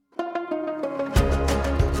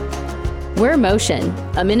We're Motion,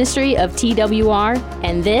 a ministry of TWR,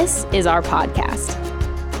 and this is our podcast.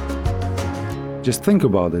 Just think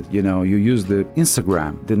about it, you use the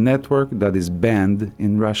Instagram, the network that is banned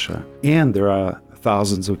in Russia. And there are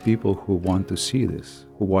thousands of people who want to see this,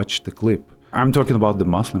 who watch the clip. I'm talking about the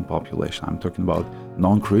Muslim population. I'm talking about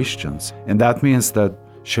non-Christians. And that means that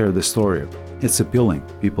share the story. It's appealing.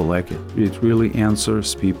 People like it. It really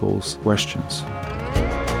answers people's questions.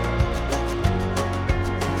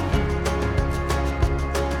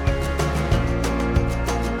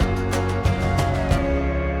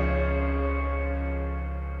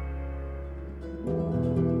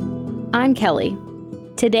 I'm Kelly.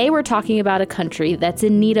 Today we're talking about a country that's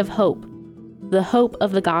in need of hope, the hope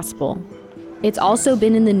of the gospel. It's also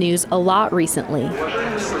been in the news a lot recently.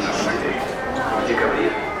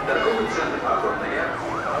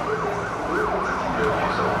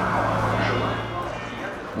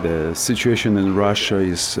 The situation in Russia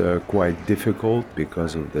is quite difficult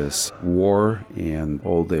because of this war and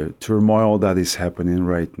all the turmoil that is happening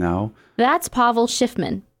right now. That's Pavel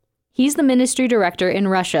Schiffman. He's the ministry director in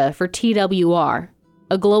Russia for TWR,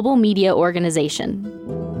 a global media organization.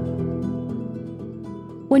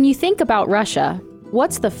 When you think about Russia,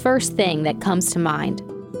 what's the first thing that comes to mind?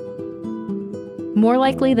 More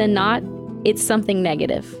likely than not, it's something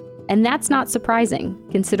negative. And that's not surprising,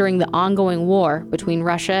 considering the ongoing war between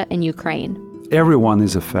Russia and Ukraine. Everyone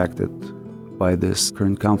is affected by this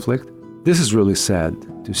current conflict. This is really sad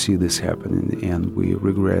to see this happening, and we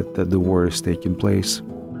regret that the war is taking place.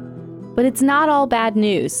 But it's not all bad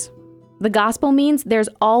news. The gospel means there's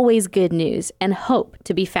always good news and hope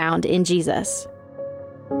to be found in Jesus.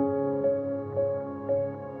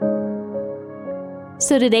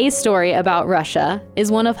 So today's story about Russia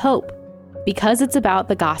is one of hope, because it's about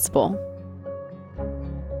the gospel.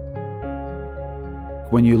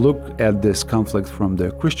 When you look at this conflict from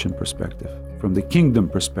the Christian perspective, from the kingdom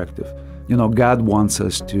perspective, God wants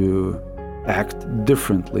us to act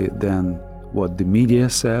differently than what the media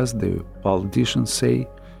says, the politicians say.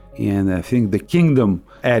 And I think the kingdom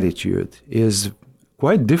attitude is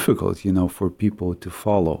quite difficult, for people to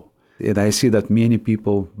follow. And I see that many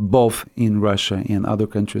people, both in Russia and other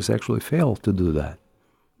countries, actually fail to do that.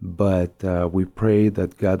 But we pray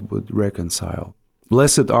that God would reconcile.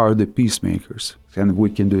 Blessed are the peacemakers, and we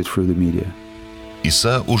can do it through the media.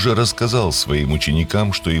 Иса уже рассказал своим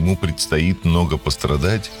ученикам, что ему предстоит много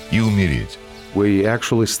пострадать и умереть. We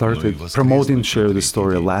actually started promoting Share the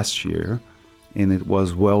Story last year, and it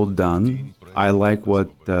was well done. I like what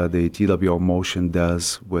the TWR Motion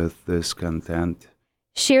does with this content.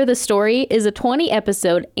 Share the Story is a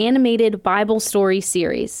 20-episode animated Bible story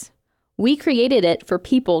series. We created it for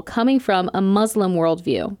people coming from a Muslim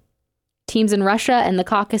worldview. Teams in Russia and the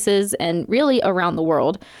Caucasus, and really around the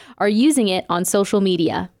world, are using it on social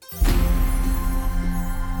media.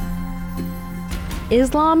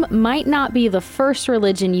 Islam might not be the first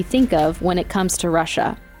religion you think of when it comes to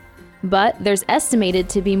Russia, but there's estimated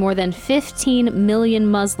to be more than 15 million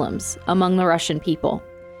Muslims among the Russian people.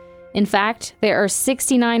 In fact, there are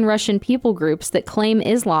 69 Russian people groups that claim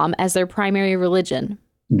Islam as their primary religion.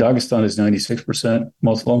 Dagestan is 96%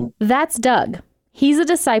 Muslim. That's Doug. He's a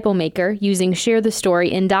disciple maker using Share the Story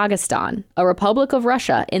in Dagestan, a republic of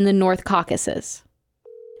Russia in the North Caucasus.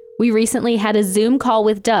 We recently had a Zoom call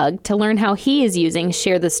with Doug to learn how he is using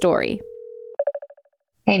Share the Story.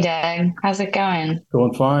 Hey, Doug. How's it going?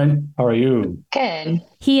 Going fine. How are you? Good.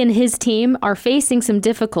 He and his team are facing some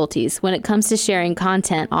difficulties when it comes to sharing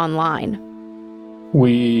content online.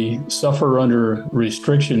 We suffer under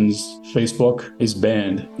restrictions. Facebook is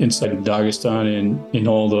banned inside of Dagestan and in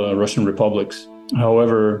all the Russian republics.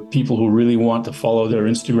 However, people who really want to follow their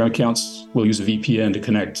Instagram accounts will use a VPN to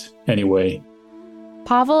connect anyway.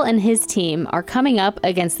 Pavel and his team are coming up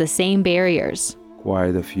against the same barriers.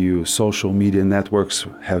 Quite a few social media networks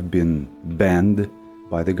have been banned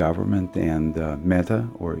by the government, and Meta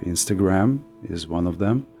or Instagram is one of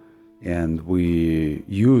them. And we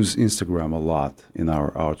use Instagram a lot in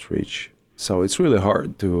our outreach. So it's really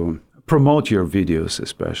hard to promote your videos,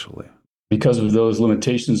 especially. Because of those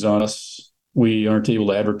limitations on us, we aren't able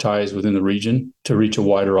to advertise within the region to reach a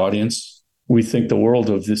wider audience. We think the world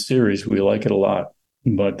of this series. We like it a lot,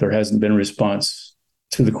 but there hasn't been a response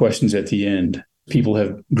to the questions at the end. People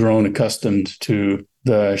have grown accustomed to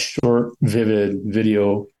the short, vivid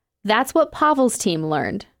video. That's what Pavel's team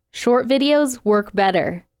learned. Short videos work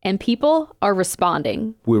better, and people are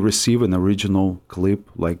responding. We receive an original clip,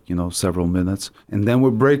 several minutes, and then we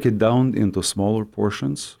break it down into smaller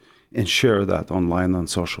portions and share that online on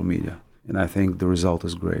social media. And I think the result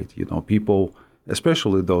is great. People,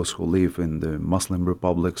 especially those who live in the Muslim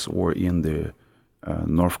republics or in the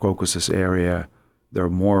North Caucasus area. They're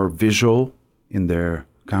more visual in their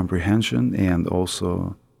comprehension, and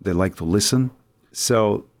also they like to listen.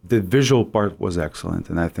 So the visual part was excellent,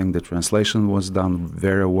 and I think the translation was done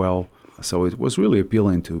very well. So it was really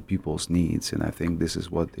appealing to people's needs, and I think this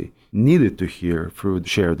is what they needed to hear through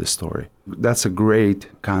Share the Story. That's a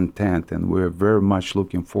great content, and we're very much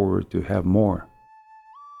looking forward to have more.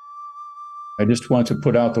 I just want to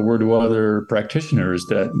put out the word to other practitioners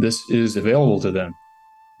that this is available to them.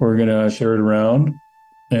 We're going to share it around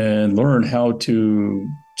and learn how to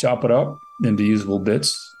chop it up into usable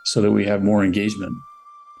bits so that we have more engagement.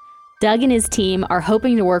 Doug and his team are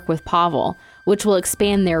hoping to work with Pavel, which will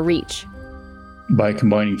expand their reach. By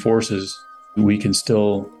combining forces, we can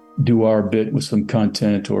still do our bit with some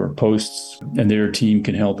content or posts, and their team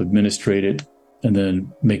can help administrate it and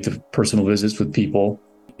then make the personal visits with people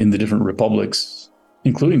in the different republics,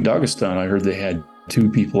 including Dagestan. I heard they had 2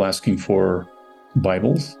 people asking for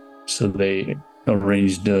Bibles, so they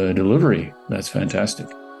arranged delivery. That's fantastic.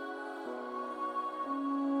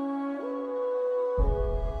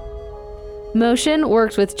 Motion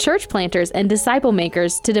worked with church planters and disciple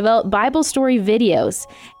makers to develop Bible story videos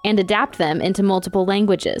and adapt them into multiple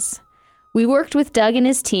languages. We worked with Doug and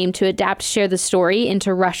his team to adapt Share the Story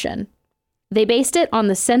into Russian. They based it on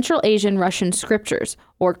the Central Asian Russian scriptures,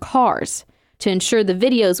 or KARS, to ensure the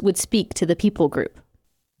videos would speak to the people group.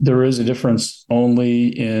 There is a difference only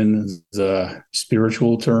in the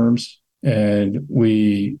spiritual terms, and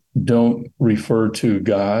we don't refer to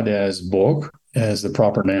God as Bog, as the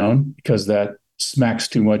proper noun, because that smacks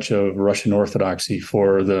too much of Russian Orthodoxy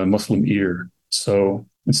for the Muslim ear. So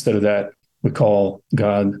instead of that, we call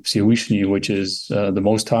God Всевышний, which is the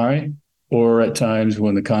Most High, or at times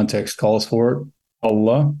when the context calls for it,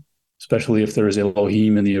 Allah, especially if there is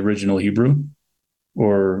Elohim in the original Hebrew,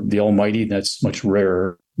 or the Almighty. That's much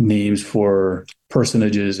rarer. Names for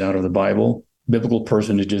personages out of the Bible, biblical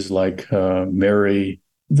personages like Mary,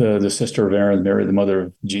 the sister of Aaron, Mary, the mother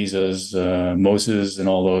of Jesus, Moses, and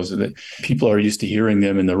all those. People are used to hearing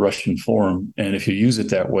them in the Russian form. And if you use it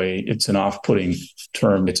that way, it's an off-putting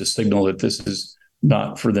term. It's a signal that this is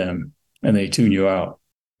not for them, and they tune you out.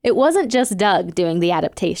 It wasn't just Doug doing the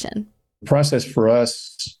adaptation. The process for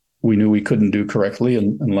us, we knew we couldn't do correctly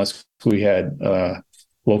unless we had a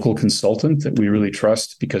local consultant that we really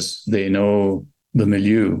trust because they know the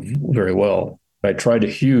milieu very well. I tried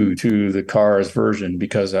to hew to the KARS version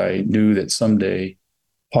because I knew that someday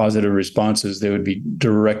positive responses, they would be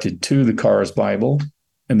directed to the KARS Bible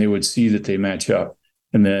and they would see that they match up.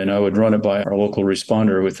 And then I would run it by our local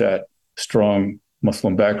responder with that strong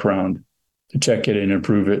Muslim background to check it and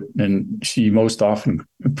improve it. And she most often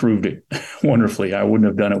improved it wonderfully. I wouldn't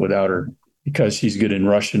have done it without her because she's good in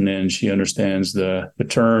Russian and she understands the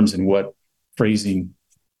terms and what phrasing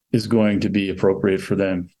is going to be appropriate for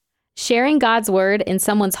them. Sharing God's word in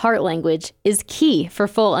someone's heart language is key for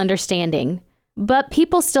full understanding. But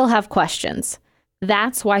people still have questions.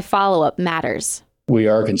 That's why follow-up matters. We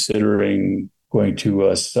are considering going to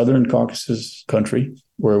a Southern Caucasus country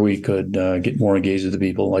where we could get more engaged with the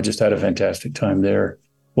people. I just had a fantastic time there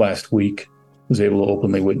last week. Was able to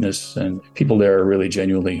openly witness, and people there are really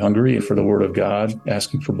genuinely hungry for the Word of God,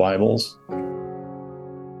 asking for Bibles.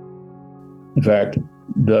 In fact,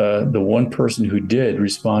 the one person who did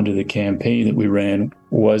respond to the campaign that we ran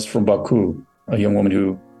was from Baku, a young woman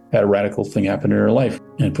who had a radical thing happen in her life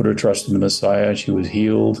and put her trust in the Messiah. She was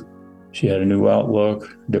healed. She had a new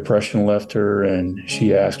outlook. Depression left her, and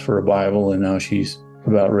she asked for a Bible, and now she's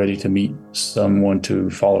about ready to meet someone to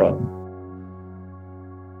follow up.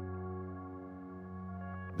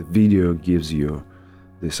 The video gives you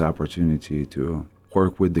this opportunity to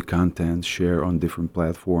work with the content, share on different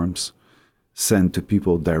platforms, send to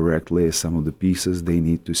people directly some of the pieces they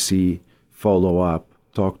need to see, follow up,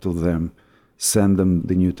 talk to them, send them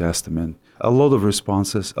the New Testament. A lot of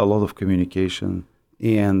responses, a lot of communication,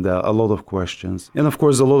 and a lot of questions. And of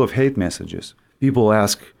course, a lot of hate messages. People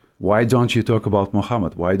ask, why don't you talk about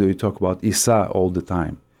Muhammad? Why do you talk about Isa all the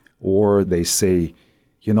time? Or they say,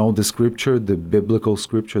 you know, the scripture, the biblical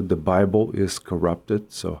scripture, the Bible is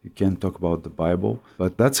corrupted, so you can't talk about the Bible.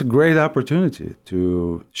 But that's a great opportunity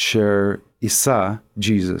to share Isa,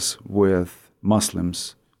 Jesus, with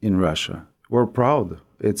Muslims in Russia. We're proud.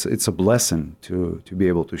 It's a blessing to be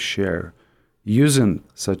able to share using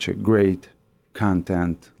such a great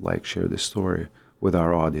content like Share the Story with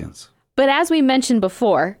our audience. But as we mentioned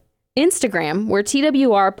before, Instagram, where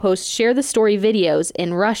TWR posts Share the Story videos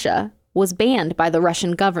in Russia, was banned by the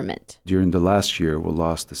Russian government. During the last year, we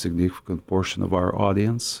lost a significant portion of our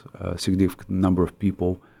audience. A significant number of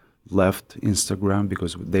people left Instagram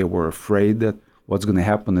because they were afraid that what's going to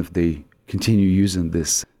happen if they continue using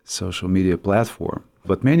this social media platform.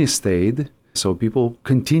 But many stayed, so people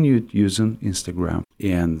continued using Instagram.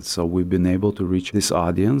 And so we've been able to reach this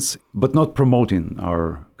audience, but not promoting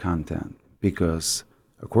our content. Because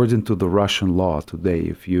according to the Russian law today,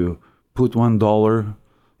 if you put $1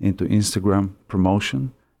 into Instagram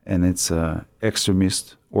promotion, and it's an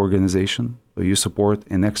extremist organization, so you support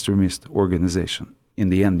an extremist organization, in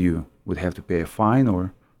the end you would have to pay a fine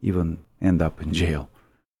or even end up in jail.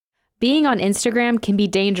 Being on Instagram can be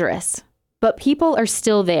dangerous, but people are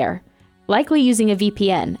still there, likely using a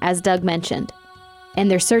VPN, as Doug mentioned, and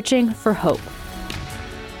they're searching for hope.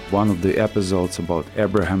 One of the episodes about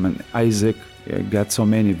Abraham and Isaac got so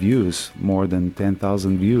many views, more than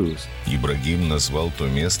 10,000 views. Ибрагим назвал то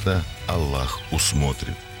место «Аллах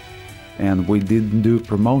усмотрит». And we didn't do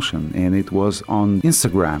promotion, and it was on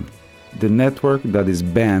Instagram, the network that is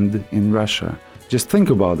banned in Russia. Just think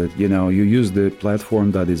about it, you use the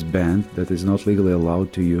platform that is banned, that is not legally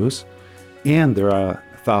allowed to use, and there are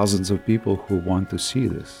thousands of people who want to see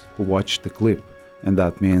this, who watch the clip, and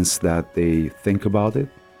that means that they think about it,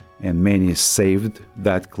 and many saved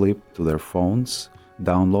that clip to their phones,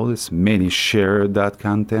 download it, many share that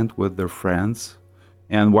content with their friends.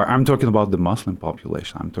 And where I'm talking about the Muslim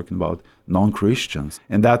population, I'm talking about non-Christians.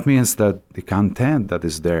 And that means that the content that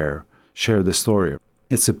is there, share the story.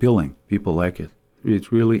 It's appealing. People like it.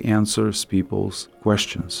 It really answers people's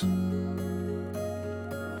questions.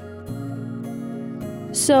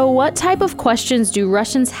 So what type of questions do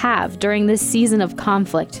Russians have during this season of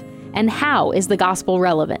conflict? And how is the gospel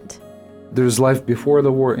relevant? There's life before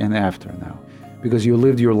the war and after now. Because you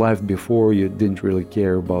lived your life before, you didn't really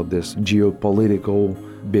care about this geopolitical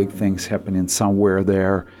big things happening somewhere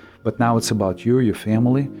there. But now it's about you, your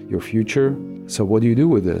family, your future. So what do you do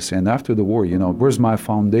with this? And after the war, where's my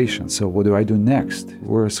foundation? So what do I do next?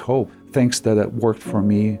 Where's hope? Things that worked for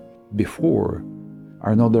me before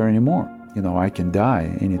are not there anymore. I can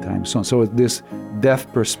die anytime soon. So this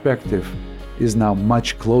death perspective is now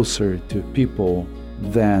much closer to people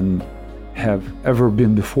than have ever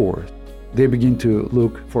been before. They begin to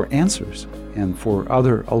look for answers and for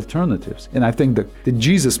other alternatives. And I think that the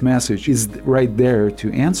Jesus message is right there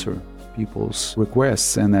to answer people's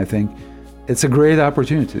requests. And I think it's a great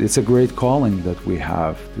opportunity. It's a great calling that we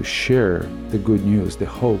have to share the good news, the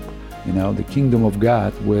hope, the kingdom of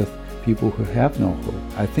God with people who have no hope.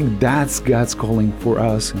 I think that's God's calling for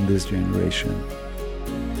us in this generation.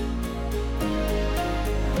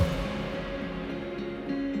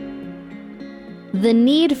 The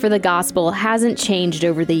need for the gospel hasn't changed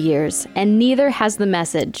over the years, and neither has the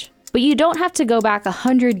message. But you don't have to go back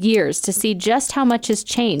 100 years to see just how much has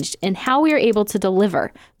changed and how we are able to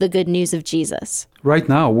deliver the good news of Jesus. Right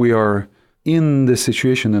now, we are in the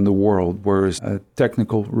situation in the world where a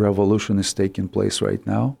technical revolution is taking place right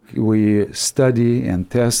now. We study and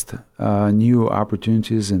test new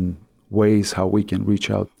opportunities and ways how we can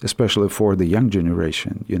reach out, especially for the young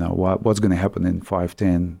generation. What's going to happen in 5,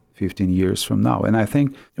 10, 15 years from now. And I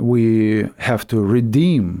think we have to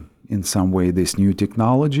redeem in some way this new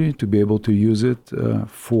technology to be able to use it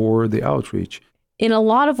for the outreach. In a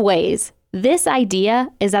lot of ways, this idea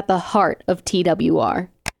is at the heart of TWR.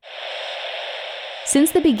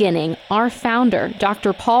 Since the beginning, our founder,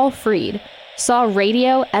 Dr. Paul Fried, saw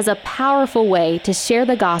radio as a powerful way to share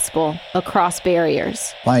the gospel across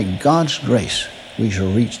barriers. By God's grace, we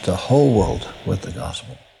shall reach the whole world with the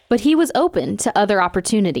gospel. But he was open to other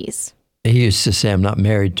opportunities. He used to say, I'm not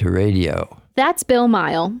married to radio. That's Bill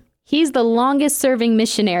Mile. He's the longest-serving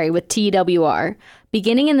missionary with TWR,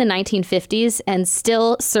 beginning in the 1950s and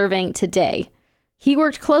still serving today. He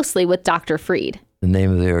worked closely with Dr. Fried. The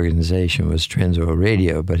name of the organization was Transworld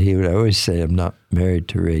Radio, but he would always say, I'm not married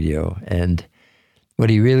to radio. And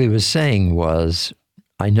what he really was saying was,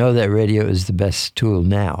 I know that radio is the best tool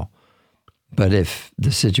now, but if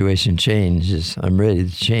the situation changes, I'm ready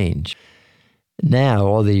to change. Now,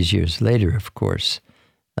 all these years later, of course,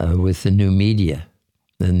 with the new media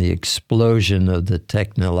and the explosion of the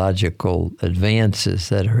technological advances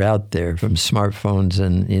that are out there, from smartphones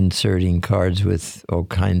and inserting cards with all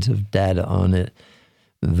kinds of data on it,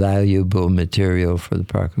 valuable material for the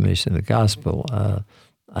proclamation of the gospel,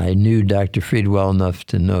 I knew Dr. Fried well enough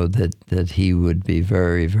to know that he would be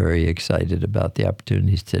very, very excited about the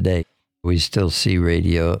opportunities today. We still see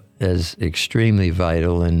radio as extremely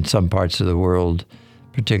vital in some parts of the world,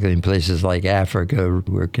 particularly in places like Africa.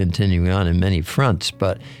 We're continuing on in many fronts,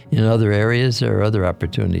 but in other areas, there are other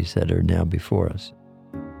opportunities that are now before us.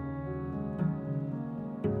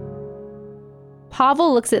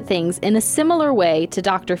 Pavel looks at things in a similar way to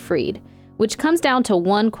Dr. Fried, which comes down to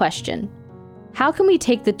one question. How can we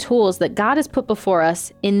take the tools that God has put before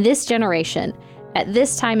us in this generation, at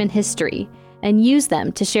this time in history, and use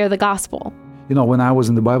them to share the gospel? You know, when I was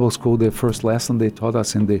in the Bible school, the first lesson they taught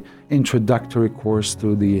us in the introductory course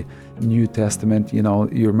to the New Testament, you know,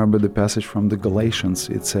 you remember the passage from the Galatians.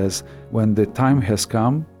 It says, when the time has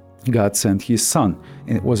come, God sent his son,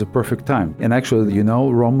 and it was a perfect time. And actually, you know,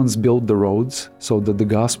 Romans built the roads so that the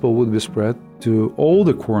gospel would be spread to all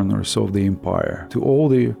the corners of the empire, to all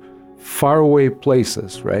the faraway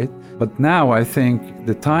places, right? But now I think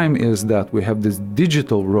the time is that we have these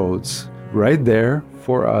digital roads right there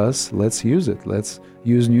for us. Let's use it. Let's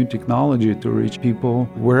use new technology to reach people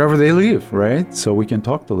wherever they live, right? So we can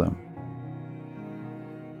talk to them.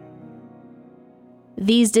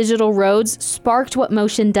 These digital roads sparked what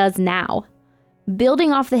Motion does now.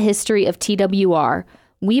 Building off the history of TWR,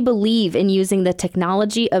 we believe in using the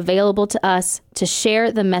technology available to us to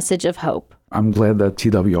share the message of hope. I'm glad that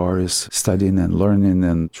TWR is studying and learning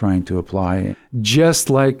and trying to apply. Just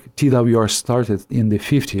like TWR started in the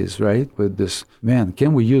 50s, right? With this, man,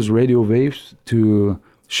 can we use radio waves to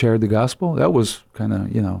share the gospel? That was kind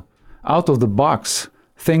of, you know, out of the box,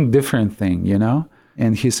 think different thing, you know?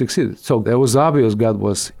 And he succeeded. So it was obvious God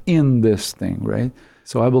was in this thing, right?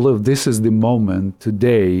 So I believe this is the moment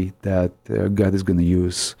today that God is going to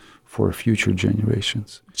use for future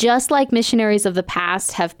generations. Just like missionaries of the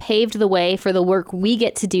past have paved the way for the work we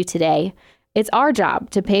get to do today, it's our job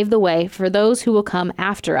to pave the way for those who will come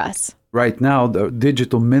after us. Right now, the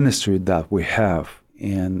digital ministry that we have,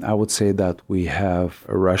 and I would say that we have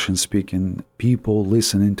a Russian-speaking people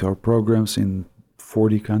listening to our programs in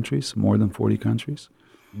 40 countries, more than 40 countries.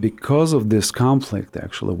 Because of this conflict,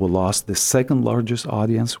 actually, we lost the second largest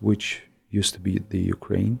audience, which used to be the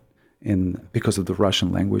Ukraine. And because of the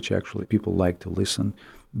Russian language, actually, people like to listen.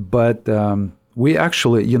 But we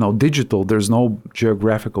actually, you know, digital, there's no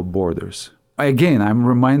geographical borders. Again, I'm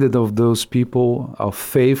reminded of those people of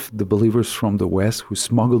faith, the believers from the West who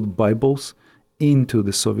smuggled Bibles into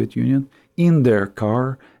the Soviet Union in their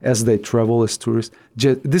car as they travel as tourists.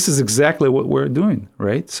 This is exactly what we're doing,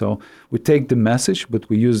 right? So we take the message, but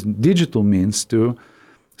we use digital means to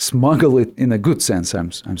smuggle it in a good sense,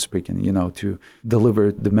 I'm speaking, you know, to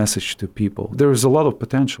deliver the message to people. There is a lot of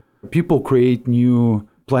potential. People create new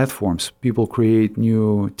platforms. People create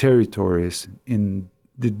new territories in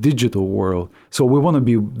the digital world. So we want to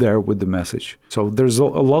be there with the message. So there's a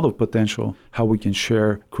lot of potential how we can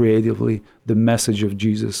share creatively the message of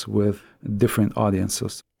Jesus with different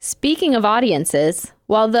audiences. Speaking of audiences,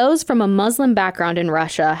 while those from a Muslim background in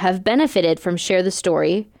Russia have benefited from Share the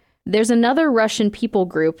Story, there's another Russian people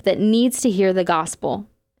group that needs to hear the gospel.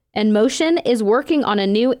 And Motion is working on a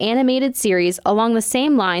new animated series along the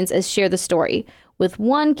same lines as Share the Story, with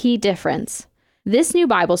one key difference. This new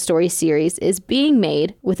Bible story series is being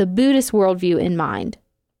made with a Buddhist worldview in mind.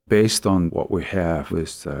 Based on what we have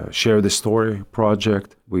with Share the Story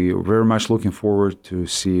project, we are very much looking forward to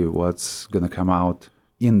see what's going to come out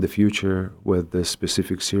in the future with this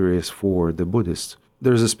specific series for the Buddhists.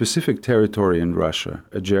 There's a specific territory in Russia,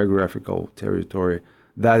 a geographical territory,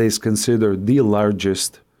 that is considered the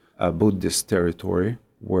largest Buddhist territory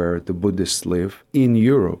where the Buddhists live in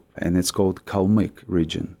Europe, and it's called Kalmyk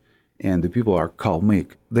region. And the people are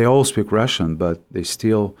Kalmyk. They all speak Russian, but they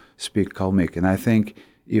still speak Kalmyk. And I think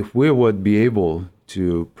if we would be able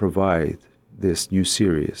to provide this new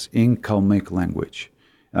series in Kalmyk language,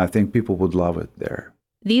 I think people would love it there.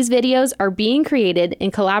 These videos are being created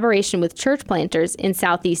in collaboration with church planters in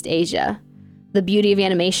Southeast Asia. The beauty of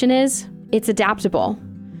animation is, it's adaptable.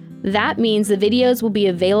 That means the videos will be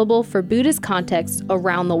available for Buddhist contexts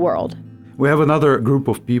around the world. We have another group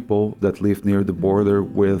of people that live near the border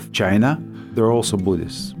with China. They're also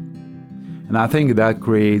Buddhists. And I think that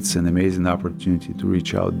creates an amazing opportunity to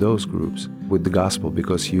reach out those groups with the gospel,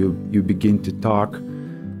 because you begin to talk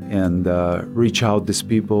and reach out these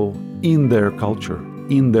people in their culture,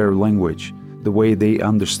 in their language, the way they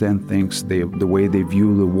understand things, the way they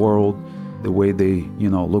view the world, the way they,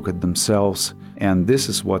 look at themselves. And this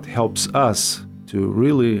is what helps us to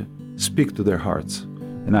really speak to their hearts.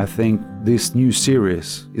 And I think this new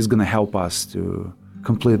series is going to help us to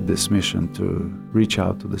complete this mission, to reach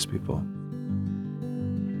out to these people.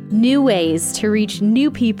 New ways to reach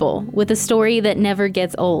new people with a story that never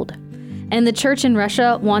gets old. And the church in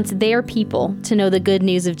Russia wants their people to know the good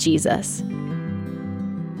news of Jesus.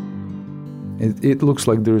 It looks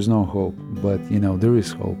like there is no hope, but, there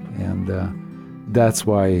is hope. And that's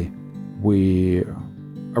why we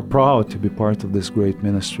are proud to be part of this great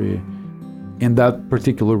ministry. In that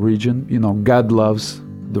particular region, God loves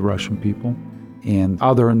the Russian people and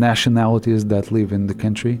other nationalities that live in the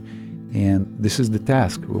country. And this is the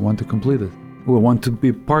task. We want to complete it. We want to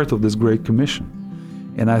be part of this great commission.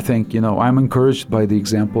 And I think, I'm encouraged by the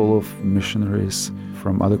example of missionaries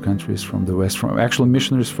from other countries, from the West, actually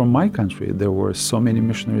missionaries from my country. There were so many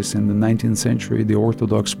missionaries in the 19th century, the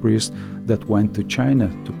Orthodox priests that went to China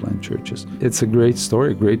to plant churches. It's a great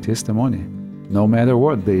story, great testimony. No matter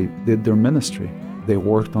what, they did their ministry. They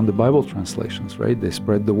worked on the Bible translations, right? They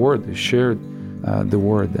spread the word, they shared the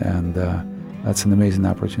word, and that's an amazing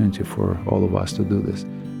opportunity for all of us to do this.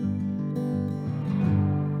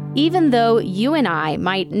 Even though you and I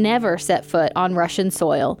might never set foot on Russian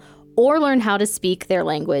soil or learn how to speak their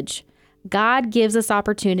language, God gives us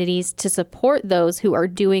opportunities to support those who are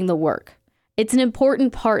doing the work. It's an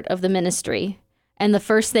important part of the ministry, and the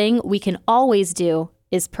first thing we can always do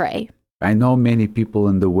is pray. I know many people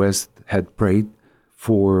in the West had prayed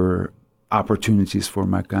for opportunities for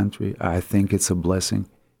my country. I think it's a blessing,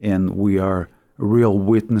 and we are real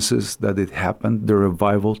witnesses that it happened. The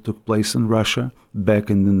revival took place in Russia back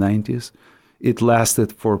in the 90s. It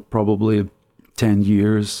lasted for probably 10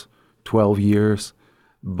 years, 12 years,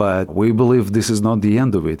 but we believe this is not the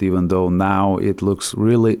end of it, even though now it looks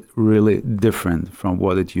really, really different from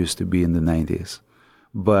what it used to be in the 90s.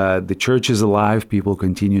 But the church is alive. People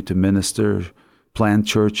continue to minister, plant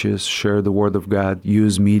churches, share the word of God,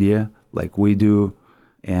 use media like we do.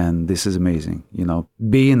 And this is amazing.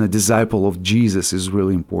 Being a disciple of Jesus is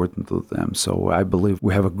really important to them. So I believe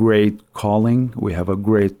we have a great calling. We have a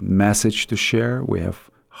great message to share. We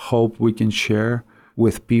have hope we can share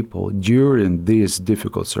with people during these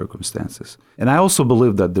difficult circumstances. And I also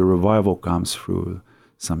believe that the revival comes through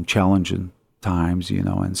some challenging times,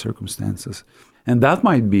 and circumstances. And that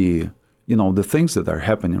might be, the things that are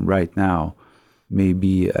happening right now may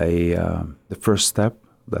be the first step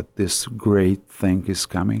that this great thing is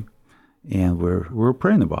coming, and we're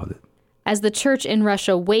praying about it. As the church in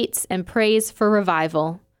Russia waits and prays for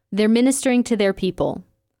revival, they're ministering to their people,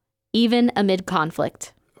 even amid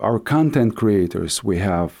conflict. Our content creators, we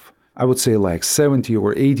have, I would say like 70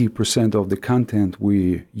 or 80% of the content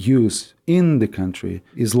we use in the country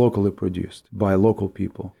is locally produced by local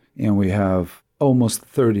people. And we have almost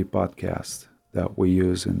 30 podcasts that we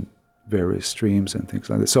use in various streams and things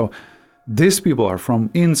like that. So these people are from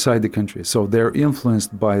inside the country, so they're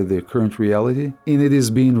influenced by the current reality, and it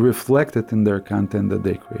is being reflected in their content that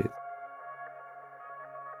they create.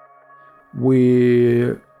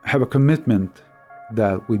 We have a commitment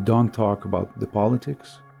that we don't talk about the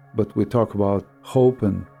politics, but we talk about hope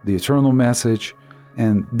and the eternal message,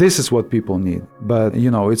 and this is what people need. But,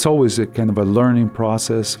 it's always a kind of a learning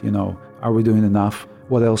process. Are we doing enough?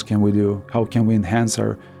 What else can we do? How can we enhance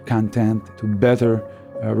our content to better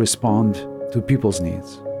respond to people's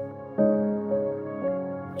needs?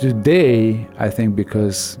 Today, I think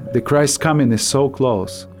because the Christ coming is so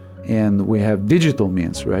close, and we have digital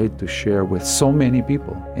means, right, to share with so many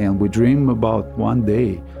people, and we dream about one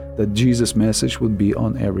day that Jesus' message would be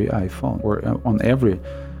on every iPhone or on every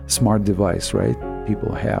smart device, right,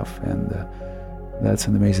 people have, and that's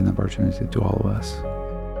an amazing opportunity to all of us.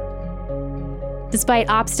 Despite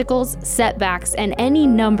obstacles, setbacks, and any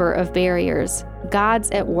number of barriers,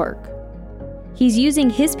 God's at work. He's using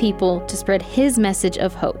His people to spread His message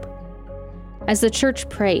of hope. As the church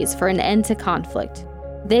prays for an end to conflict,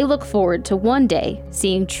 they look forward to one day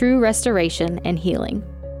seeing true restoration and healing.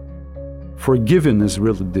 Forgiving is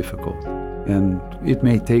really difficult, and it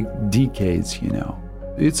may take decades,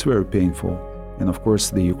 It's very painful. And of course,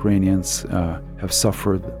 the Ukrainians have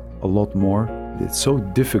suffered a lot more. It's so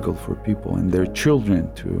difficult for people and their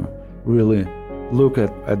children to really look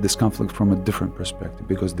at this conflict from a different perspective,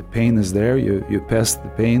 because the pain is there. You pass the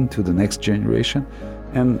pain to the next generation,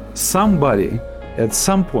 and somebody at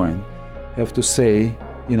some point have to say,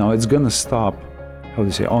 it's going to stop,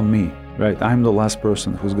 on me, right? I'm the last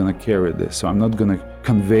person who's going to carry this, so I'm not going to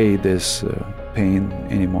convey this pain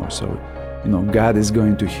anymore. So, God is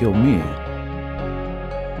going to heal me.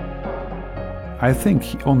 I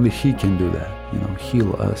think only He can do that,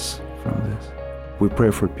 heal us from this. We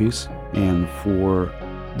pray for peace and for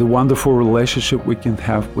the wonderful relationship we can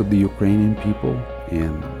have with the Ukrainian people.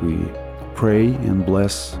 And we pray and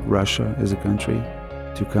bless Russia as a country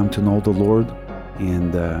to come to know the Lord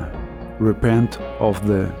and repent of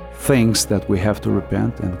the things that we have to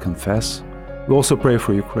repent and confess. We also pray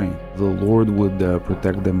for Ukraine. The Lord would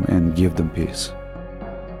protect them and give them peace.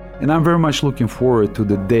 And I'm very much looking forward to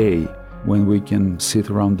the day when we can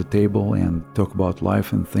sit around the table and talk about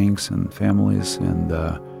life and things and families and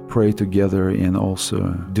pray together and also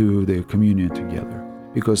do the communion together.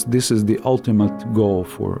 Because this is the ultimate goal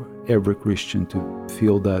for every Christian, to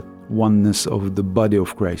feel that oneness of the body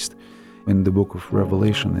of Christ. In the book of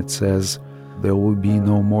Revelation, it says, there will be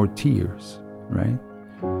no more tears. right?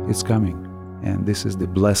 It's coming. And this is the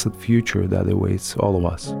blessed future that awaits all of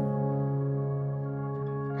us.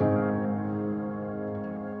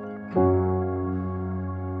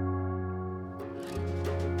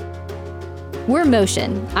 We're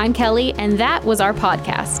Motion. I'm Kelly, and that was our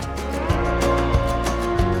podcast.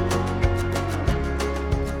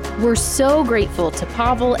 We're so grateful to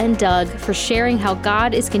Pavel and Doug for sharing how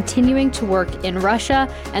God is continuing to work in Russia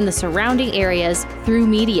and the surrounding areas through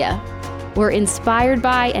media. We're inspired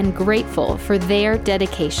by and grateful for their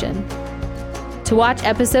dedication. To watch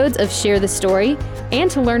episodes of Share the Story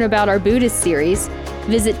and to learn about our Buddhist series,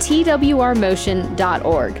 visit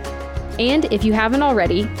twrmotion.org. And if you haven't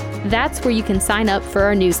already, that's where you can sign up for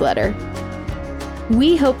our newsletter.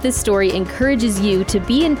 We hope this story encourages you to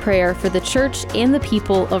be in prayer for the church and the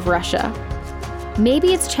people of Russia.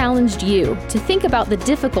 Maybe it's challenged you to think about the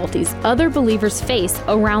difficulties other believers face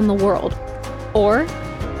around the world. Or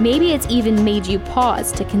maybe it's even made you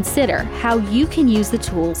pause to consider how you can use the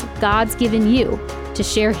tools God's given you to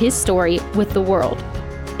share His story with the world.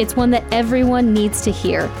 It's one that everyone needs to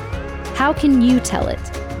hear. How can you tell it?